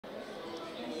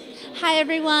Hi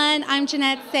everyone, I'm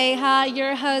Jeanette Seha,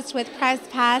 your host with Press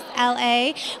Pass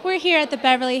LA. We're here at the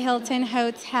Beverly Hilton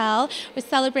Hotel. We're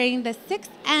celebrating the 6th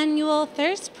annual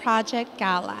Thirst Project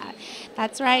Gala.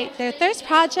 That's right, the Thirst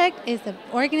Project is an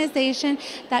organization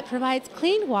that provides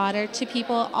clean water to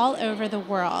people all over the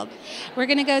world. We're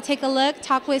going to go take a look,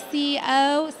 talk with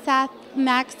CEO Seth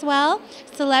Maxwell,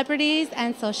 celebrities,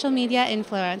 and social media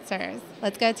influencers.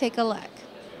 Let's go take a look.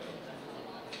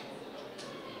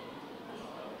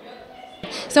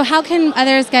 So how can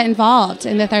others get involved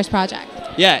in the Thirst Project?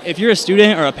 Yeah, if you're a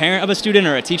student or a parent of a student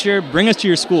or a teacher, bring us to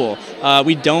your school.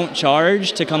 We don't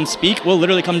charge to come speak. We'll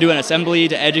literally come do an assembly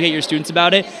to educate your students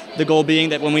about it. The goal being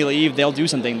that when we leave, they'll do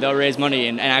something. They'll raise money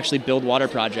and actually build water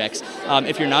projects.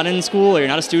 If you're not in school or you're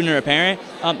not a student or a parent,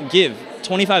 give.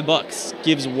 $25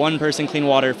 gives one person clean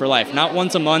water for life. Not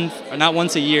once a month or not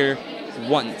once a year,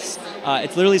 once.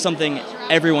 It's literally something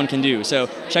everyone can do. So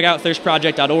check out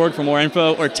thirstproject.org for more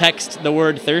info or text the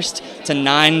word thirst to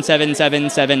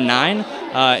 97779.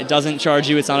 It doesn't charge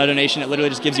you. It's not a donation. It literally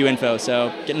just gives you info.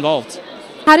 So get involved.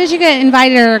 How did you get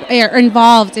invited or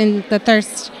involved in the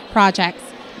Thirst Project?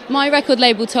 My record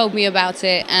label told me about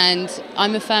it, and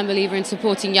I'm a firm believer in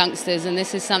supporting youngsters, and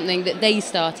this is something that they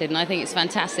started, and I think it's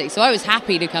fantastic. So I was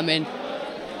happy to come in.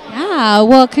 Yeah,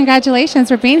 well, congratulations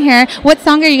for being here. What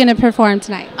song are you going to perform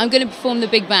tonight? I'm going to perform The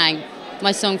Big Bang,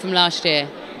 my song from last year.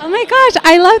 Oh my gosh,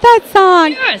 I love that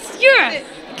song. Yes.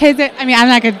 I'm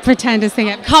not going to pretend to sing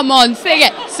it. Come on, sing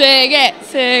it, sing it,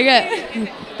 sing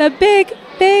it. The Big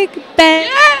Bang.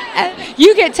 Yeah.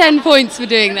 You get 10 points for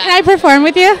doing that. Can I perform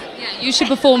with you? Yeah, you should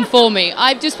perform for me.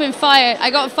 I've just been fired. I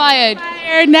got fired.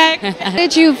 Fired next. How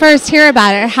did you first hear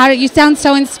about it? You sound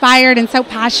so inspired and so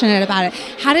passionate about it.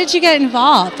 How did you get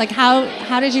involved? Like how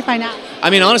did you find out?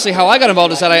 I mean, honestly, how I got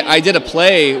involved is that I did a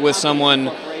play with someone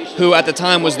who at the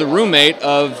time was the roommate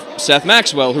of Seth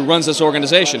Maxwell, who runs this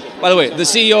organization. By the way, the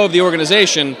CEO of the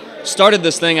organization started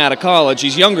this thing out of college.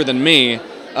 He's younger than me,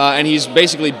 and he's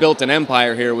basically built an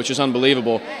empire here, which is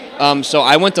unbelievable. So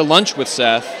I went to lunch with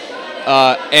Seth,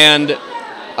 and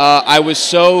I was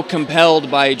so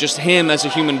compelled by just him as a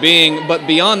human being, but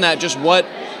beyond that, just what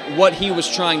he was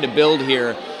trying to build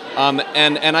here.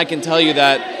 And I can tell you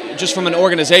that just from an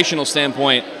organizational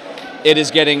standpoint,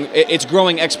 it's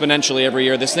growing exponentially every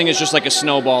year. This thing is just like a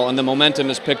snowball, and the momentum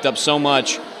has picked up so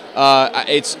much.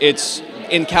 It's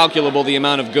incalculable the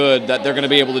amount of good that they're going to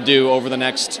be able to do over the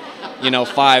next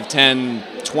 5, 10,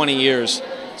 20 years.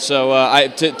 So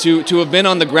to have been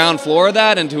on the ground floor of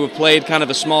that and to have played kind of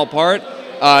a small part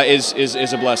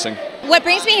is a blessing. What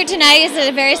brings me here tonight is a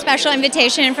very special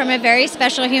invitation from a very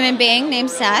special human being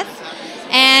named Seth.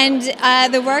 And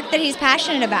the work that he's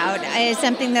passionate about is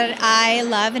something that I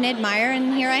love and admire,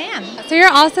 and here I am. So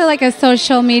you're also like a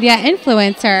social media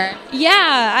influencer.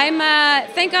 Yeah,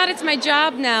 thank God it's my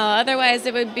job now. Otherwise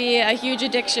it would be a huge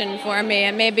addiction for me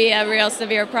and maybe a real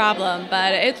severe problem,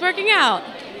 but it's working out.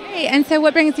 Great. And so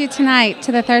what brings you tonight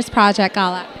to the Thirst Project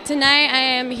Gala? Tonight I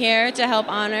am here to help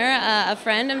honor a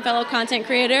friend and fellow content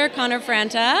creator, Connor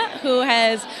Franta, who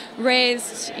has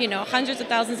raised hundreds of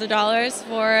thousands of dollars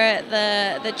for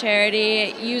the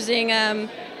charity using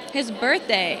his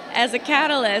birthday as a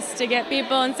catalyst to get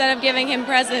people, instead of giving him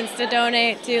presents, to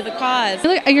donate to the cause.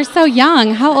 You're so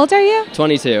young. How old are you?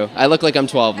 22. I look like I'm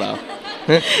 12 though.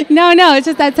 No, it's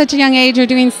just at such a young age, you're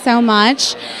doing so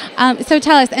much. So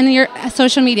tell us, in your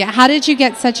social media, how did you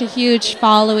get such a huge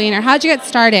following, or how did you get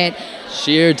started?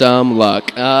 Sheer dumb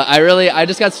luck. I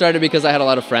just got started because I had a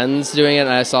lot of friends doing it,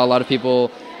 and I saw a lot of people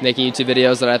making YouTube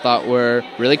videos that I thought were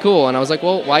really cool, and I was like,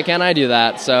 well, why can't I do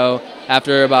that? So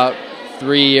after about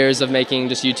 3 years of making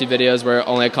just YouTube videos where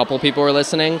only a couple people were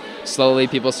listening, slowly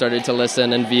people started to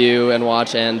listen and view and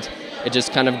watch, and it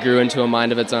just kind of grew into a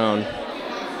mind of its own.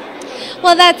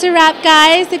 Well, that's a wrap,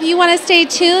 guys. If you want to stay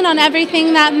tuned on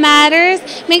everything that matters,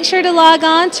 make sure to log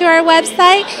on to our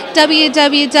website,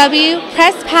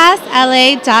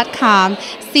 www.presspasla.com.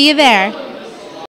 See you there.